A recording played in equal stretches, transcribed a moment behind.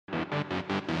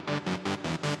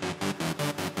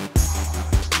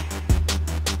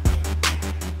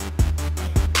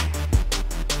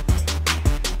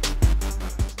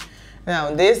Now,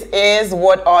 this is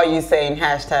What Are You Saying?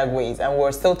 #ways, and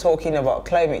we're still talking about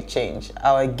climate change.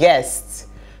 Our guest,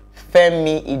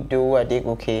 Femi Idowu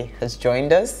Adegoke, has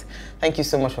joined us. Thank you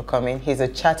so much for coming. He's a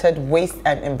chartered waste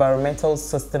and environmental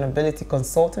sustainability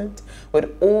consultant with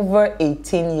over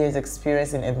 18 years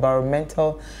experience in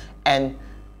environmental and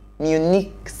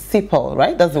municipal,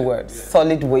 right? That's the word. Yeah.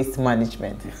 Solid waste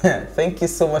management. Thank you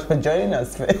so much for joining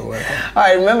us. You're welcome. All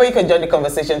right, remember you can join the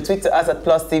conversation. Tweet to us at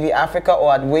 +TV Africa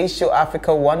or at Waste Show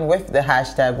Africa 1 with the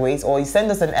 #waste, or you send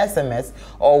us an SMS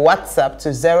or WhatsApp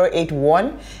to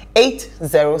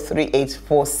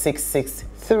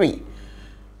 081-8038-4663.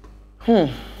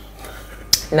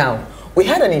 Now, we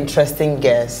had an interesting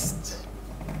guest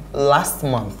last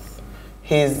month.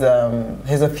 He's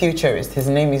a futurist. His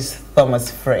name is Thomas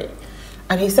Frey,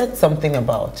 and he said something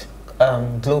about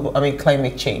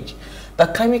climate change.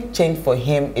 That climate change for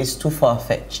him is too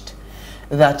far-fetched.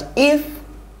 That if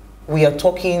we are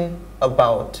talking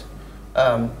about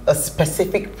a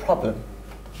specific problem,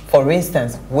 for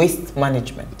instance, waste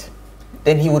management,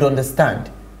 then he would understand.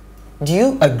 Do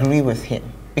you agree with him?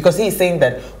 Because he's saying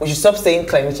that we should stop saying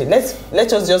climate change.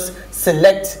 Let us just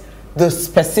select the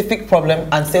specific problem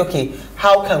and say, okay,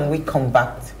 how can we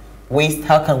combat waste?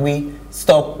 How can we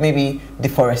stop maybe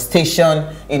deforestation?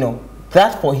 You know,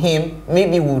 that for him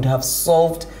maybe would have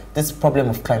solved this problem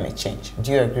of climate change.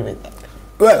 Do you agree with that?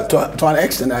 Well, to an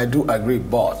extent, I do agree,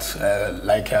 but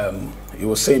like you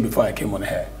were saying before I came on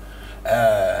here,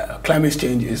 climate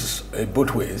change is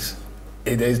both ways.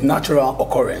 There is natural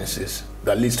occurrences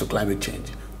that leads to climate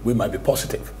change. We might be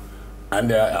positive.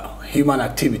 And human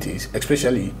activities,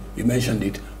 especially, you mentioned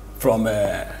it, from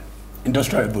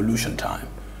industrial revolution time.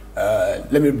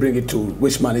 Let me bring it to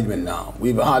waste management now.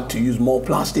 We've had to use more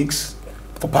plastics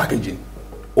for packaging.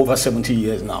 Over 70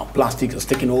 years now, plastic has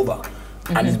taken over.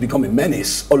 And it's become a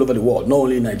menace all over the world, not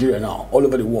only in Nigeria now, all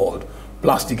over the world.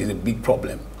 Plastic is a big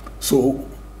problem. So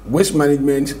waste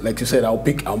management, like you said, I'm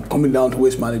coming down to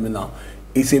waste management now.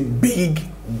 It's a big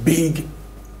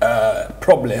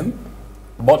problem.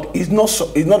 But it's not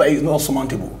that it's not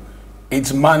surmountable.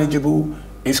 It's manageable,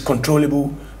 it's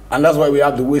controllable, and that's why we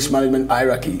have the waste management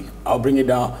hierarchy. I'll bring it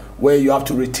down, where you have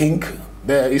to rethink.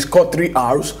 It's called 3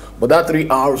 R's, but that 3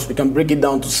 R's, you can break it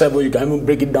down to 7, you can even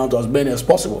break it down to as many as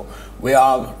possible. We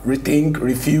have rethink,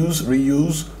 refuse,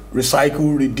 reuse,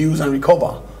 recycle, reduce, and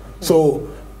recover. So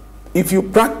if you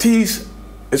practice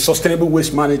a sustainable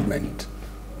waste management,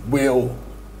 we'll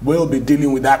be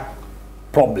dealing with that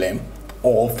problem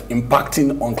of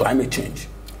impacting on climate change.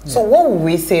 So what would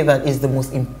we say that is the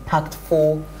most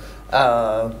impactful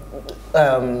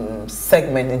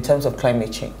segment in terms of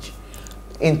climate change?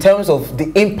 In terms of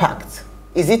the impact,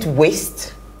 is it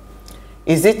waste?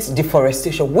 Is it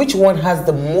deforestation? Which one has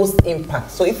the most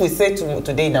impact? So if we say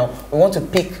today now, we want to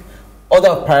pick order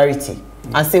of priority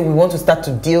and say we want to start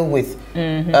to deal with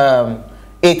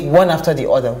it one after the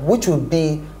other, which would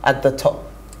be at the top?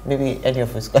 Maybe any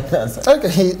of us can answer.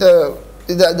 Okay,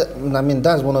 I mean,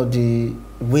 that's one of the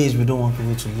ways we don't want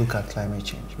people to look at climate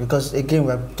change. Because again,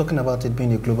 we're talking about it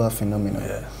being a global phenomenon.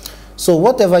 Yeah. So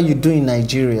whatever you do in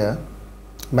Nigeria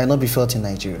might not be felt in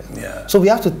Nigeria. Yeah. So we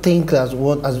have to think as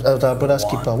our brother's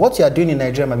keeper. What you are doing in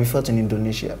Nigeria might be felt in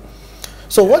Indonesia.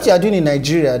 So what you are doing in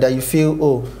Nigeria that you feel,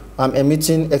 oh, I'm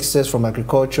emitting excess from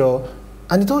agriculture,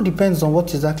 and it all depends on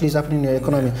what exactly is happening in your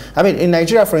economy. Yeah. I mean, in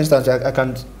Nigeria, for instance, I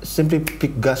can simply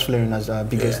pick gas flaring as our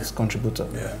biggest contributor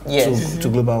to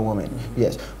global warming.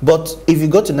 Yes. But if you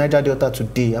go to Niger Delta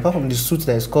today, apart from the soot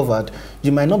that is covered,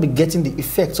 you might not be getting the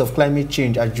effects of climate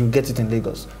change as you get it in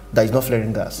Lagos, that is not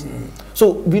flaring gas.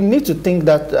 So we need to think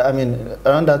that, I mean,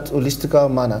 around that holistical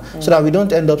manner, so that we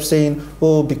don't end up saying,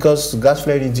 oh, because gas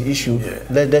flaring is the issue,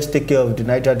 let's take care of the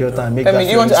Niger Delta and make gas flaring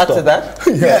do you want to add to that?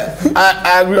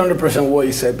 I agree 100% what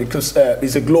you said, because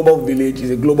it's a global village, it's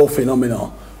a global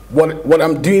phenomenon. What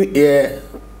I'm doing here,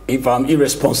 if I'm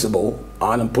irresponsible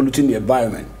and I'm polluting the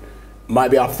environment,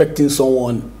 might be affecting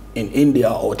someone in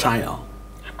India or China.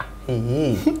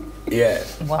 Yeah.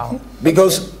 Wow.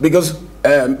 Because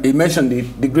he mentioned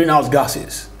the greenhouse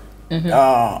gases.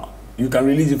 You can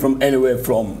release it from anywhere,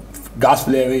 from gas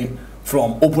flaring,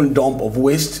 from open dump of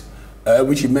waste,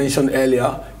 which he mentioned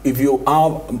earlier. If you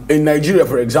are in Nigeria,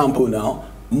 for example, now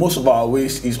most of our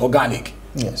waste is organic.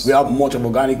 Yes. We have much of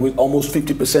organic waste. Almost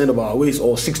 50% of our waste,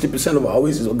 or 60% of our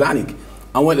waste, is organic.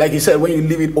 And when, like you said, when you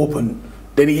leave it open,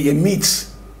 then it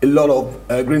emits a lot of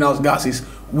greenhouse gases,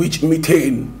 which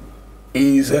methane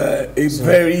is a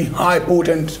very high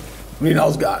potent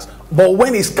greenhouse gas. But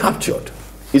when it's captured,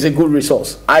 it's a good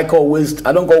resource. I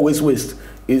don't call waste waste.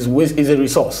 Is a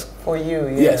resource. For you,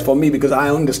 Yes, for me, because I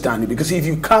understand it. Because if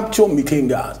you capture methane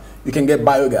gas, you can get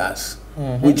biogas.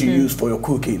 which you use for your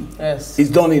cooking. Yes. It's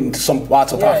done in some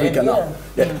parts of Africa now.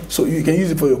 Yeah. So you can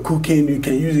use it for your cooking, you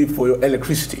can use it for your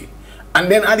electricity. And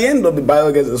then at the end of the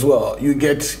biogas as well, you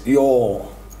get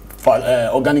your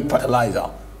organic fertilizer,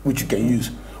 which you can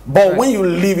use. But when you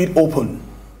leave it open,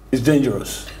 it's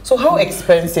dangerous. So how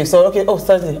expensive? So okay,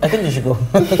 Stanley, I think you should go.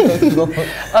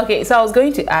 Okay, so I was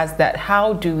going to ask that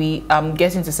how do we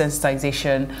get into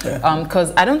sensitization?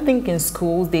 Because I don't think in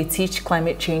schools they teach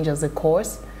climate change as a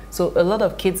course. So a lot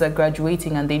of kids are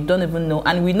graduating and they don't even know.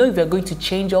 And we know if we're going to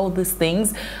change all these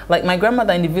things, like my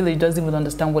grandmother in the village doesn't even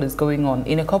understand what is going on.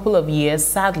 In a couple of years,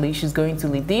 sadly, she's going to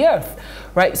leave the earth,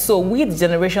 right? So we, the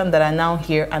generation that are now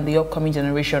here and the upcoming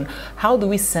generation, how do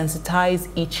we sensitize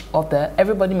each other?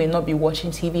 Everybody may not be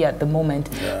watching TV at the moment.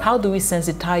 How do we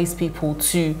sensitize people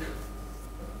to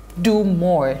do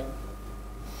more?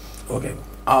 Okay,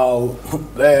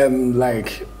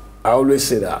 like I always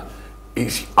say that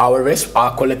it's our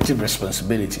collective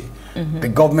responsibility. The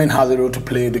government has a role to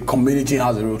play, the community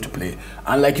has a role to play.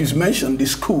 And like you mentioned, the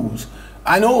schools,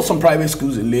 I know some private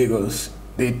schools in Lagos,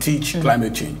 they teach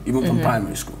climate change, even from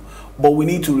primary school. But we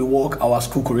need to rework our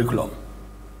school curriculum.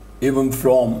 Even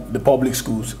from the public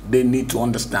schools, they need to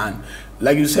understand.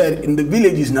 Like you said, in the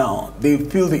villages now, they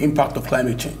feel the impact of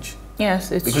climate change.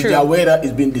 Yes, it's because true. their weather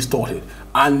is being distorted.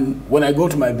 And when I go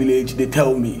to my village, they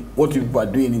tell me what you are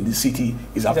doing in the city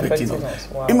is affecting us.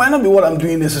 Wow. It might not be what I'm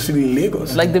doing necessarily in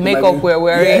Lagos. Like the makeup we're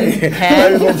wearing.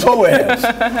 From somewhere else.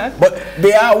 But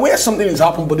they are aware something is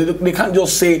happening, but they can't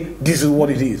just say this is what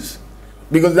it is.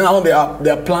 Because now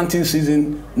their planting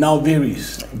season now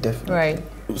varies. Definitely. Right.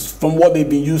 From what they've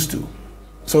been used to.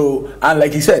 So, and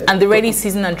like he said. And the rainy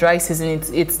season and dry season,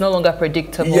 it's no longer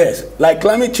predictable. Yes. Like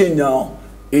climate change now,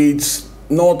 it's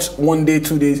not 1 day,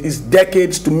 2 days, it's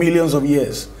decades to millions of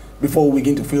years before we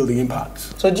begin to feel the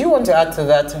impacts. So do you want to add to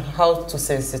that, how to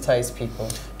sensitize people?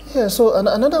 Yeah, so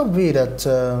another way that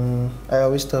I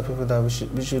always tell people that we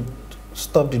should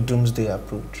stop the doomsday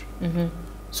approach.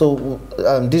 So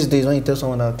these days when you tell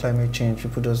someone about climate change,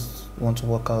 people just want to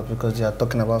walk out because they are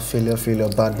talking about failure,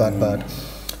 bad.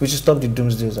 We should stop the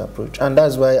doomsday approach. And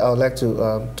that's why I would like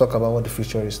to talk about what the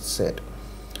futurists said.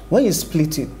 When you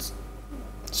split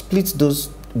those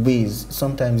ways,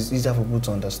 sometimes it's easier for people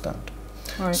to understand.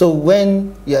 Right. So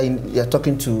when you're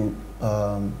talking to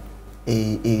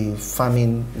a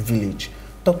farming village,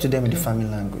 talk to them in the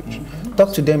farming language.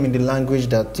 Talk to them in the language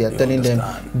that you're telling them,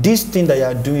 this thing that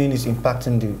you're doing is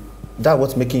impacting that's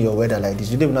what's making your weather like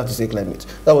this. You don't even have to say climate.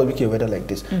 That's what's making your weather like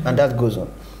this. And that goes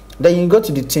on. Then you go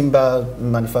to the timber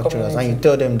manufacturers and you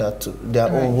tell them that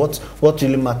what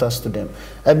really matters to them.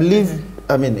 I believe,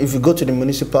 I mean, if you go to the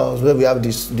municipals where we have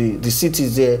the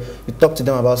cities there, you talk to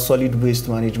them about solid waste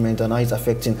management and how it's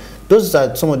affecting. Those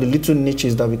are some of the little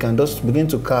niches that we can just begin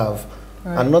to carve.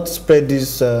 And not spread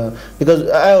this, because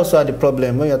I also had the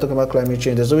problem when you're talking about climate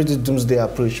change, there's always this doomsday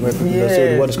approach where people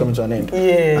say the world is coming to an end.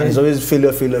 And it's always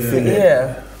failure.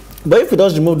 But if we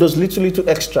just remove those little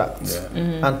extracts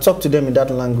and talk to them in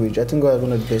that language, I think we're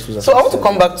going to be best. So I want to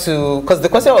come back to, because the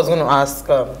question I was going to ask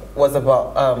was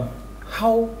about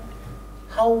how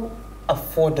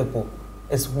affordable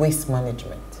is waste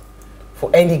management for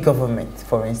any government,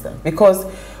 for instance? Because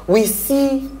we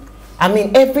see, I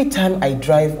mean, every time I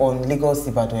drive on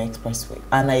Lagos-Ibadan Expressway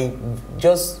and I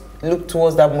just look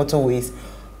towards that motorways,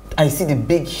 I see the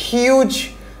big,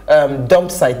 huge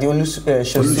dump site, the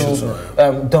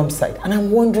Olusosun dump site. And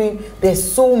I'm wondering, there's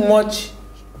so much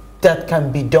that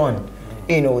can be done,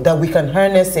 you know, that we can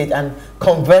harness it and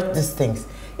convert these things.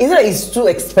 Either it's too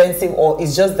expensive or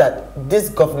it's just that this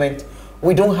government,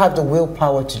 we don't have the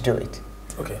willpower to do it.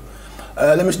 Okay.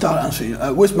 Let me start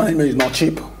answering. Waste management is not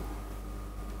cheap.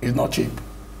 It's not cheap.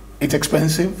 It's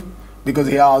expensive because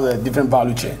it has a different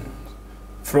value chain,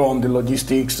 from the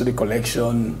logistics to the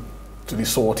collection, to the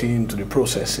sorting, to the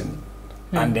processing,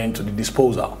 and then to the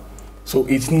disposal. So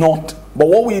it's not. But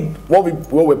what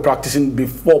we're practicing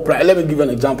before. Let me give you an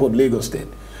example of Lagos State.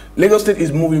 Lagos State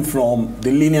is moving from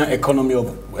the linear economy of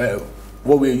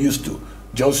what we're used to,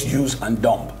 just use and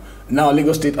dump. Now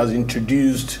Lagos State has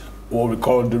introduced what we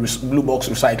call the Blue Box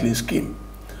Recycling Scheme,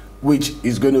 which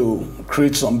is going to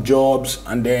create some jobs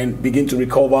and then begin to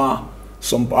recover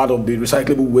some part of the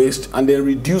recyclable waste and then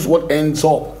reduce what ends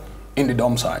up in the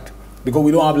dump site. Because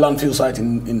we don't have landfill site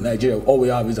in Nigeria, all we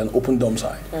have is an open dump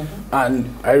site. And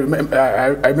I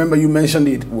remember you mentioned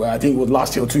it, I think it was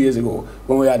last year or 2 years ago,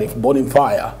 when we had a burning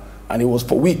fire, and it was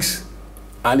for weeks.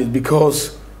 And it's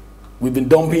because we've been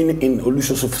dumping in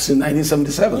Olusosun since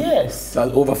 1977. Yes.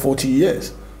 That's over 40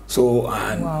 years. So,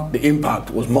 and the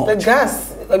impact was much. The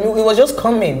gas, I mean, it was just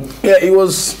coming. Yeah, it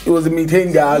was the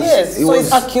methane gas. Yes,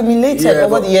 it's accumulated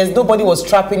over the years. Nobody was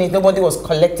trapping it. Nobody was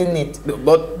collecting it.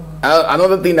 But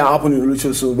another thing that happened in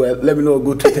Olusoso, so well, let me know,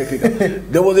 go too technical.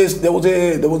 there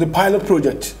was a pilot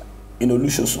project in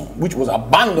Olusoso which was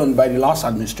abandoned by the last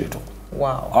administrator.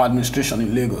 Wow. Our administration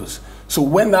in Lagos. So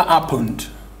when that happened,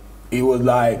 it was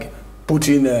like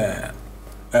putting a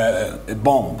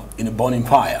bomb in a burning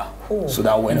fire. Ooh. So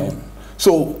that went on.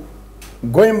 So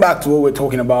going back to what we're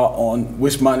talking about on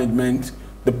waste management,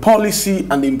 the policy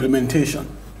and the implementation,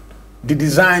 the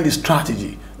design, the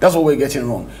strategy, that's what we're getting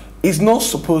wrong. It's not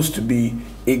supposed to be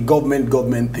a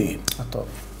government thing. At all.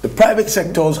 The private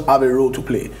sectors have a role to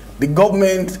play. The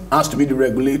government has to be the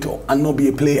regulator and not be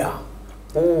a player.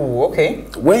 Oh, okay.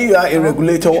 When you are a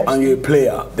regulator and you're a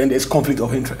player, then there's conflict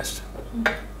of interest.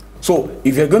 So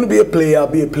if you're going to be a player,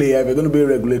 be a player. If you're going to be a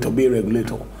regulator, be a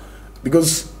regulator.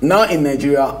 Because now in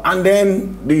Nigeria, and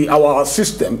then our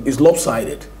system is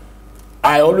lopsided.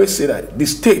 I always say that the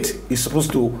state is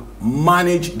supposed to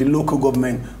manage the local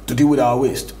government to deal with our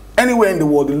waste. Anywhere in the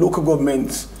world, the local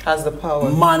governments has the power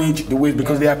manage the waste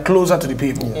because they are closer to the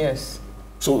people. Yes.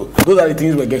 So those are the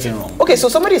things we're getting wrong. Okay, so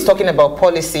somebody is talking about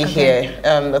policy here.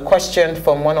 A question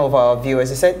from one of our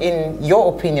viewers. He said, in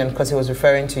your opinion, because he was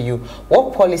referring to you,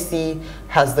 what policy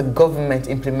has the government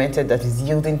implemented that is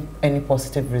yielding any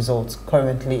positive results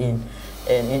currently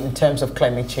in terms of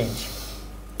climate change?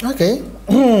 Okay.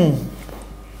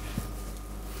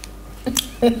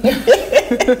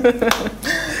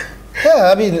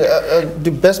 Yeah, I mean,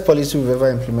 the best policy we've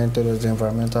ever implemented was the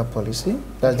environmental policy.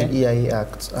 That's the EIA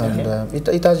Act. And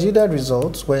it has yielded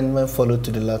results when followed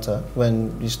to the latter,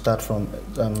 when you start from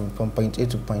point A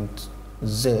to point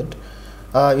Z.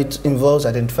 It involves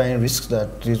identifying risks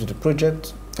that deals with the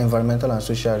project, environmental and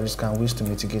social risk, and ways to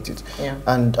mitigate it. Yeah.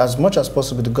 And as much as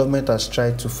possible, the government has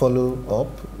tried to follow up.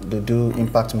 They do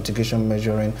impact mitigation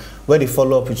measuring, where they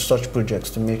follow up with such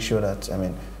projects to make sure that, I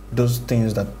mean, those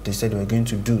things that they said they were going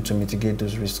to do to mitigate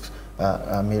those risks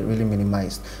are really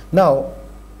minimized. Now,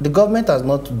 the government has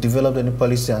not developed any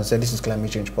policy and said this is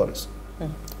climate change policy.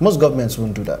 Most governments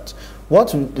won't do that.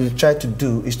 What we try to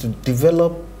do is to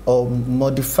develop or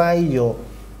modify your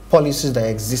policies that are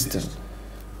existing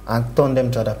and turn them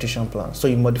to adaptation plans. So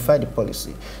you modify the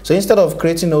policy. So instead of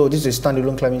creating, oh, this is a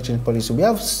standalone climate change policy, we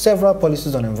have several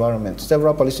policies on environment,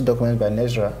 several policy documents by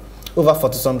NESRA, over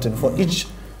 40-something for each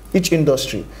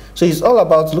industry. So it's all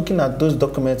about looking at those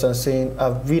documents and saying,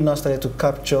 have we now started to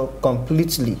capture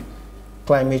completely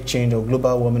climate change or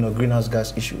global warming or greenhouse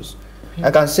gas issues?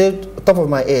 I can say, top of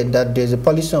my head, that there's a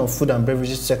policy on food and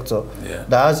beverages sector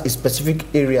that has a specific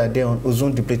area there on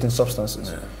ozone depleting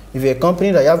substances. If you're a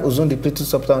company that you have ozone depleting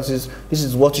substances, this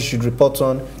is what you should report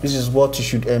on, this is what you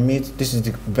should emit, this is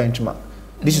the benchmark.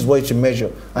 This is what you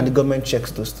measure, and the government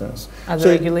checks those things. As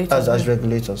regulators. As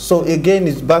regulators. So again,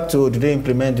 it's back to, do they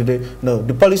implement, no,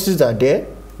 the policies are there.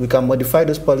 We can modify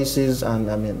those policies,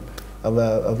 and I mean, we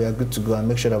are good to go and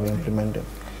make sure that we implement them.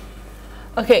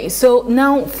 Okay, so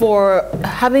now for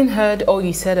having heard all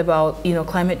you said about,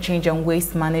 climate change and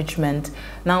waste management,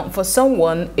 now for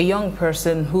someone, a young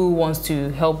person who wants to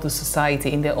help the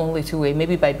society in their own little way,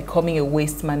 maybe by becoming a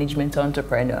waste management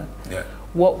entrepreneur,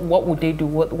 what would they do?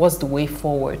 What's the way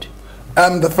forward?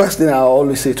 The first thing I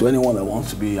always say to anyone that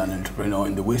wants to be an entrepreneur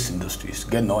in the waste industry is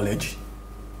get knowledge.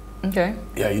 Okay.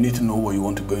 Yeah, you need to know what you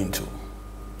want to go into.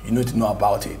 You need to know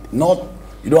about it.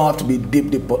 You don't have to be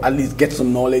deep, but at least get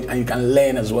some knowledge and you can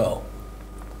learn as well.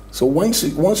 So once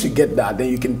you get that, then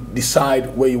you can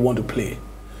decide where you want to play.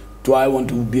 Do I want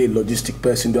to be a logistic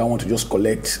person? Do I want to just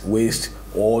collect waste?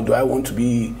 Or do I want to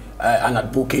be an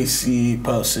advocacy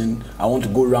person? I want to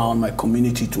go around my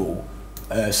community to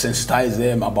sensitize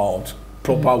them about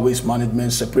proper waste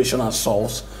management, separation and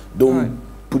source. Don't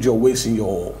put your waste in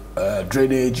your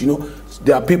drainage.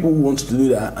 There are people who want to do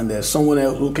that, and there's someone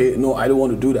else, okay, no, I don't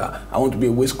want to do that. I want to be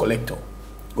a waste collector.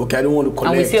 Okay, I don't want to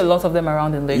collect. And we see a lot of them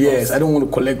around in Lagos. Yes, I don't want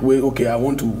to collect waste. Okay, I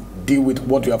want to deal with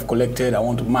what you have collected. I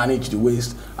want to manage the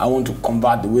waste. I want to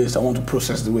convert the waste. I want to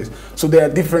process the waste. So there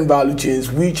are different value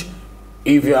chains, which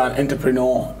if you're an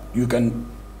entrepreneur, you can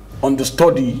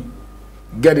understudy,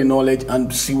 get the knowledge,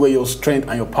 and see where your strength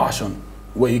and your passion,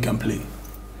 where you can play.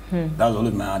 That's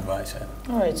always my advice.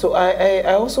 All right, so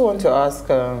I also want to ask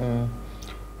the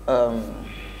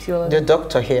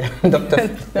doctor here, Dr.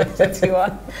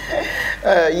 Tiwa.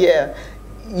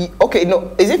 Okay,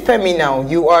 no, is it Femi now?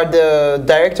 You are the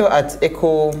director at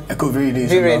Ecoviridi.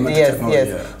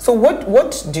 Yes. So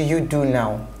what do you do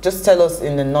now? Just tell us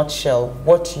in a nutshell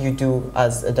what you do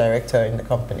as a director in the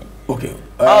company. Okay.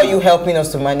 How are you helping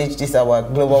us to manage this, our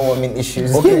global warming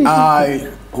issues? Okay.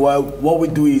 Well, what we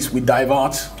do is we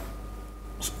divert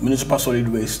municipal solid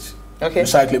waste,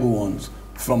 recyclable ones,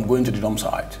 from going to the dump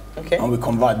site. Okay. And we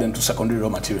convert them to secondary raw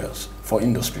materials for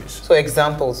industries. So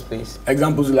examples, please.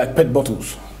 Examples like PET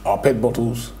bottles. Our PET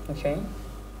bottles. Okay.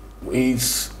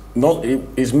 It's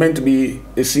meant to be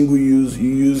a single use, you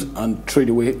use and trade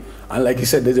away. And like you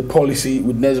said, there's a policy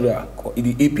with NESRA,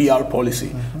 the APR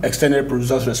policy, Extended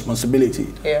Producer's Responsibility.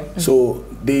 Yeah. So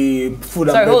the food.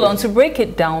 Sorry, hold on. To break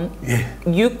it down,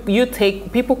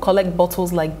 people collect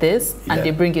bottles like this and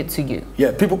they bring it to you.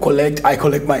 Yeah, people collect. I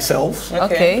collect myself.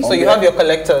 Okay. So you have your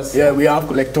collectors. Yeah, we have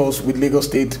collectors with Lagos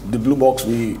State, the Blue Box.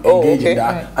 We engage in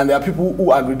that, and there are people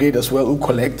who aggregate as well, who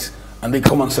collect. And they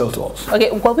come and sell to us. Okay,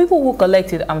 well, people who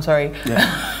collect it, I'm sorry,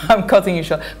 I'm cutting you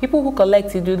short. People who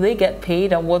collect it, do they get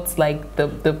paid, and what's like the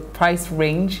price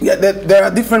range? Yeah, there are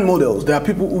different models. There are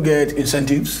people who get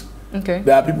incentives. Okay.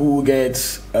 There are people who get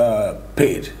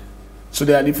paid. So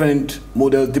there are different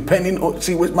models depending on,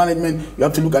 waste management, you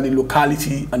have to look at the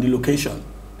locality and the location.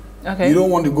 Okay. You don't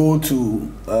want to go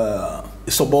to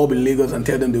a suburb in Lagos and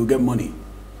tell them they will get money.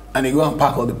 And they go and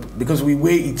pack all the, because we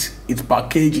weigh it, it's per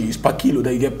kg, it's per kilo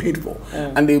that you get paid for.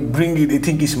 And they bring it, they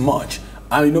think it's much.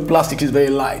 And you know, plastic is very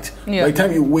light. Yeah. By the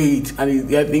time you weigh it, and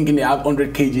they're thinking they have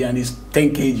 100 kg and it's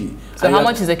 10 kg. So how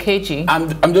much is a kg?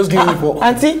 I'm just giving it for...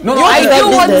 Auntie, no, I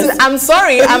do want to, I'm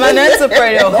sorry, I'm an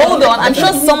entrepreneur. Hold on, I'm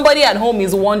sure somebody at home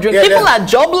is wondering. People are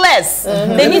jobless.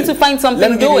 They need to find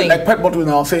something doing. Like PET bottles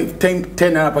now, say 10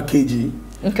 naira per kg.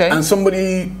 Okay. And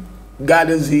somebody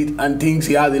gathers it and thinks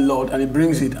he has a lot and he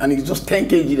brings it and it's just 10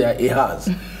 kg that he has.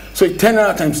 So it's 10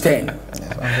 naira times 10.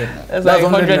 That's like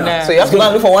 100 naira. So you have to go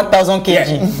and look for 1,000 kg.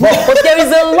 Yeah. But there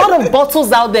is a lot of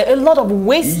bottles out there, a lot of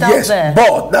waste out there.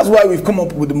 But that's why we've come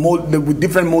up with with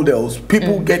different models.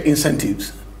 People get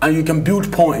incentives and you can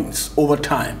build points over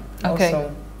time. Okay.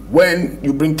 Awesome. When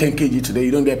you bring 10 kg today,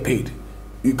 you don't get paid.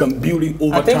 You can build it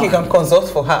over time. I think you can consult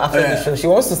for her after the show. She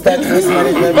wants to start waste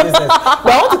management business. But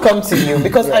I want to come to you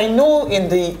because I know in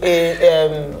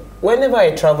the whenever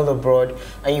I travel abroad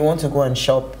and you want to go and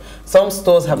shop, some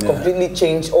stores have completely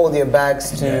changed all their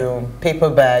bags to paper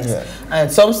bags,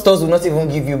 and some stores will not even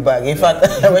give you bag. In fact,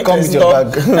 I went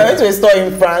to a store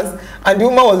in France, and the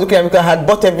woman was looking at me because I had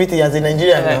bought everything as a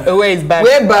Nigerian. Where is bag?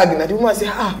 Where bag? And the woman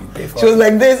said, she was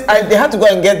like this. They had to go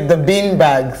and get the bin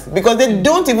bags because they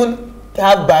don't even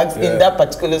have bags in that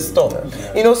particular store.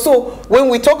 You know, so when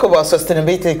we talk about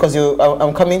sustainability, because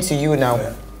I'm coming to you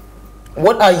now,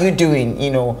 what are you doing, you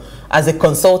know, as a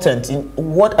consultant?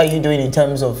 What are you doing in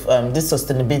terms of this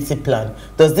sustainability plan?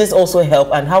 Does this also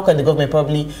help, and how can the government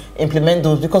probably implement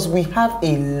those? Because we have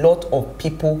a lot of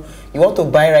people, you want to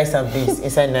buy rice and beans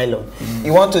inside nylon.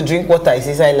 You want to drink water, it's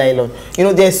inside nylon. You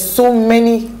know, there's so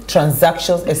many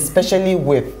transactions, especially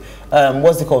with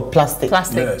what's it called? Plastic.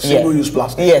 Yeah, single-use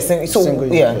plastic.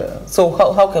 Yes. So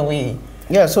how can we?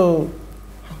 Yeah. So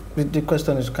the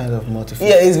question is kind of multifaceted.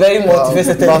 Yeah, it's very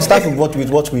multifaceted. I'll start with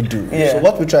what we do. Yeah. So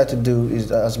what we try to do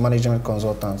is, as management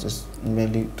consultants, is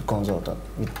mainly to consult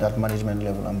at management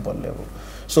level and board level.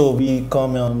 So we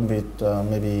come on with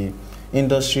maybe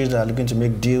industries that are looking to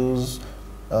make deals.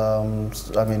 I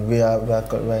mean,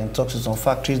 we're in talks with some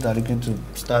factories that are looking to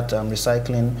start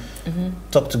recycling.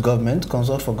 Talk to government,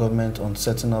 consult for government on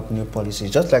setting up new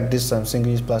policies. Just like this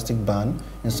single-use plastic ban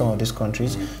in some of these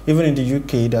countries. Even in the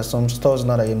UK, there are some stores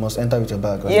now that you must enter with a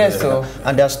bag. Right? Yes,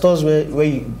 and there are stores where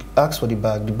you ask for the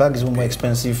bag. The bag is more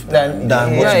expensive than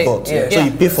what you bought. So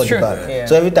you pay for the bag.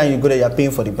 So every time you go there, you're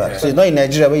paying for the bag. So it's not in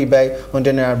Nigeria where you buy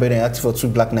 100 naira bread and ask for 2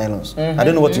 black nylons. I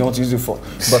don't know what you want to use it for,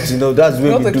 but you know that's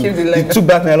where we do. The 2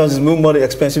 black nylons is more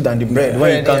expensive than the bread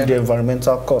when you count the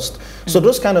environmental cost. So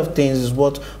those kind of things is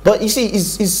what. But you see,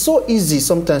 it's so easy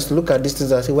sometimes to look at these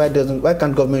things and say, why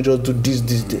can't government just do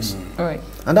this? All right.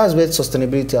 And that's where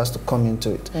sustainability has to come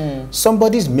into it.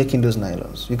 Somebody's making those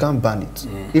nylons. You can't ban it.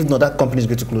 If not, that company is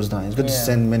going to close down. It's going to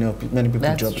send many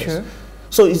people jobless. True.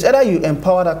 So it's either you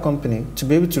empower that company to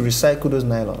be able to recycle those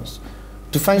nylons,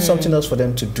 to find something else for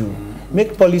them to do.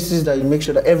 Make policies that you make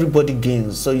sure that everybody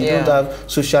gains, so you don't have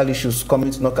social issues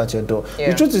coming to knock at your door.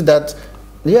 The truth is that,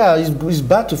 it's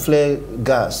bad to flare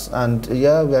gas, and we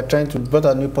are trying to put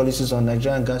out new policies on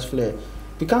Nigerian gas flare.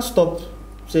 We can't stop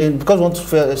saying because we want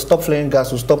to stop flaring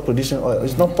gas, we'll stop producing oil.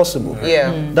 It's not possible.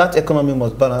 That economy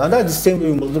must balance, and that's the same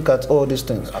way we must look at all these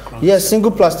things. Yes,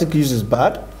 single plastic use is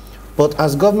bad, but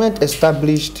as government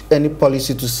established any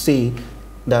policy to say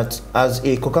that as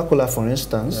a Coca-Cola, for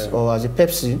instance, or as a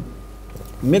Pepsi,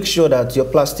 make sure that your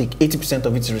plastic, 80%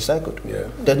 of it is recycled.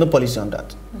 There's no policy on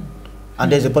that.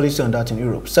 And there's a policy on that in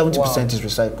Europe. 70% is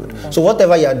recycled. So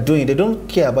whatever you are doing, they don't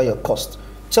care about your cost.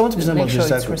 70% Make must sure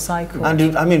be it's recycled. recycled.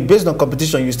 And I mean, based on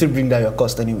competition, you still bring down your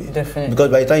cost anyway. Definitely.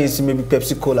 Because by the time you see maybe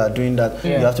Pepsi Cola doing that,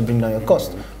 you have to bring down your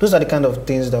cost. Those are the kind of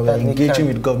things that we're engaging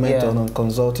with government on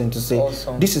consulting to say,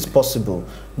 this is possible.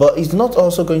 But it's not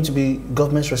also going to be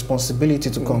government's responsibility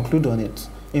to conclude on it.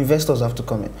 Investors have to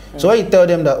come in. So when you tell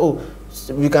them that, oh,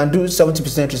 we can do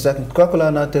 70% recycling, Coca-Cola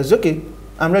now tells you, okay,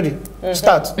 I'm ready.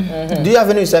 Start. Do you have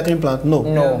any recycling plant? No.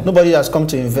 Nobody has come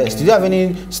to invest. Do you have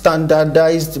any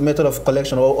standardized method of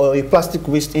collection or a plastic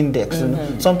waste index?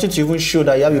 Something to even show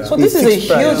that you have a So this is a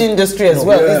huge industry as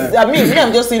well. I mean,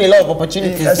 I'm just seeing a lot of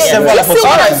opportunities. Several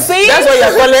opportunities. That's why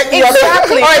you're collecting.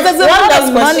 Exactly. There's a lot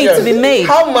of money to be made.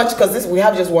 How much, because we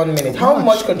have just 1 minute, how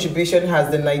much contribution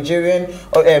has the Nigerian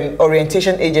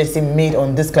Orientation Agency made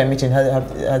on this climate change?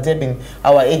 Has there been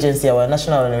our agency, our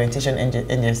National Orientation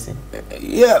Agency?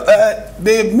 Yeah,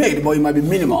 they made, but it might be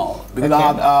minimal. Because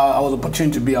I was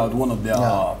opportunity to be at one of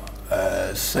their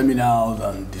seminars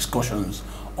and discussions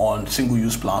on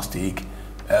single-use plastic.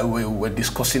 We were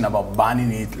discussing about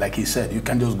banning it. Like he said, you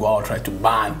can't just go out and try to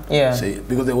ban. Say,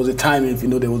 because there was a time, if you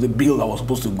know, there was a bill that was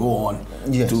supposed to go on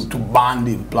to ban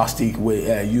the plastic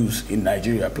use in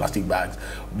Nigeria, plastic bags.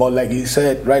 But like he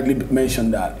said, rightly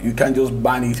mentioned that you can't just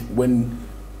ban it when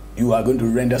you are going to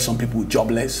render some people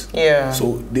jobless.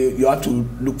 So you have to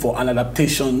look for an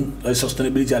adaptation, a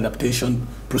sustainability adaptation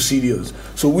procedures.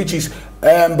 So which is,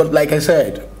 but like I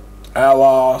said,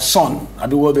 our son, I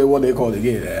mean what they call it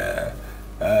again,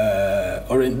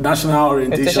 National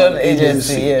Orientation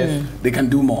Agency. They can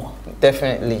do more.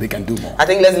 Definitely. They can do more. I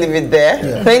think let's leave it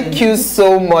there. Thank you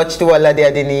so much to Twalade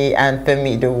Adeniyi and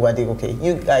Femi Idowu Adegoke.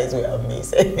 You guys were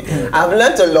amazing. I've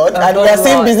learned a lot, and we are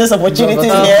seeing business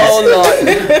opportunities here.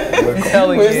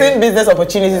 We've seen business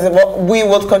opportunities. We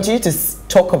will continue to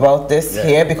talk about this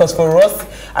here because for us,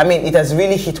 I mean, it has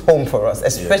really hit home for us,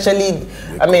 especially,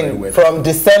 I mean, from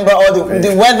December, or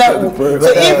the weather.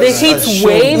 So if the heat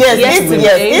wave,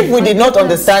 if we did not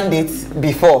understand it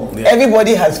before,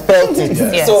 everybody has felt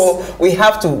it. So we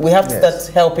have to start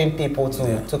helping people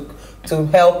to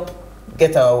help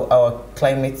get our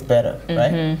climate better,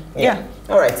 right?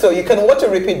 All right, so you can watch a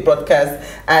repeat broadcast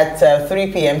at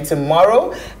 3 p.m.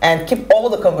 tomorrow and keep all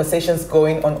the conversations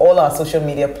going on all our social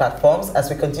media platforms as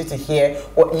we continue to hear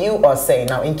what you are saying.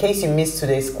 Now, in case you missed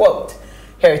today's quote,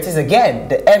 here it is again.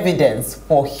 The evidence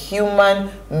for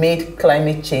human-made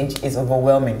climate change is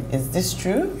overwhelming. Is this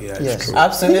true? Yes, true.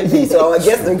 Absolutely. So our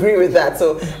guests agree with that.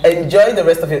 So enjoy the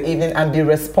rest of your evening and be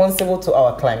responsible to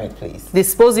our climate, please.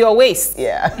 Dispose your waste.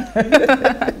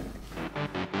 Yeah.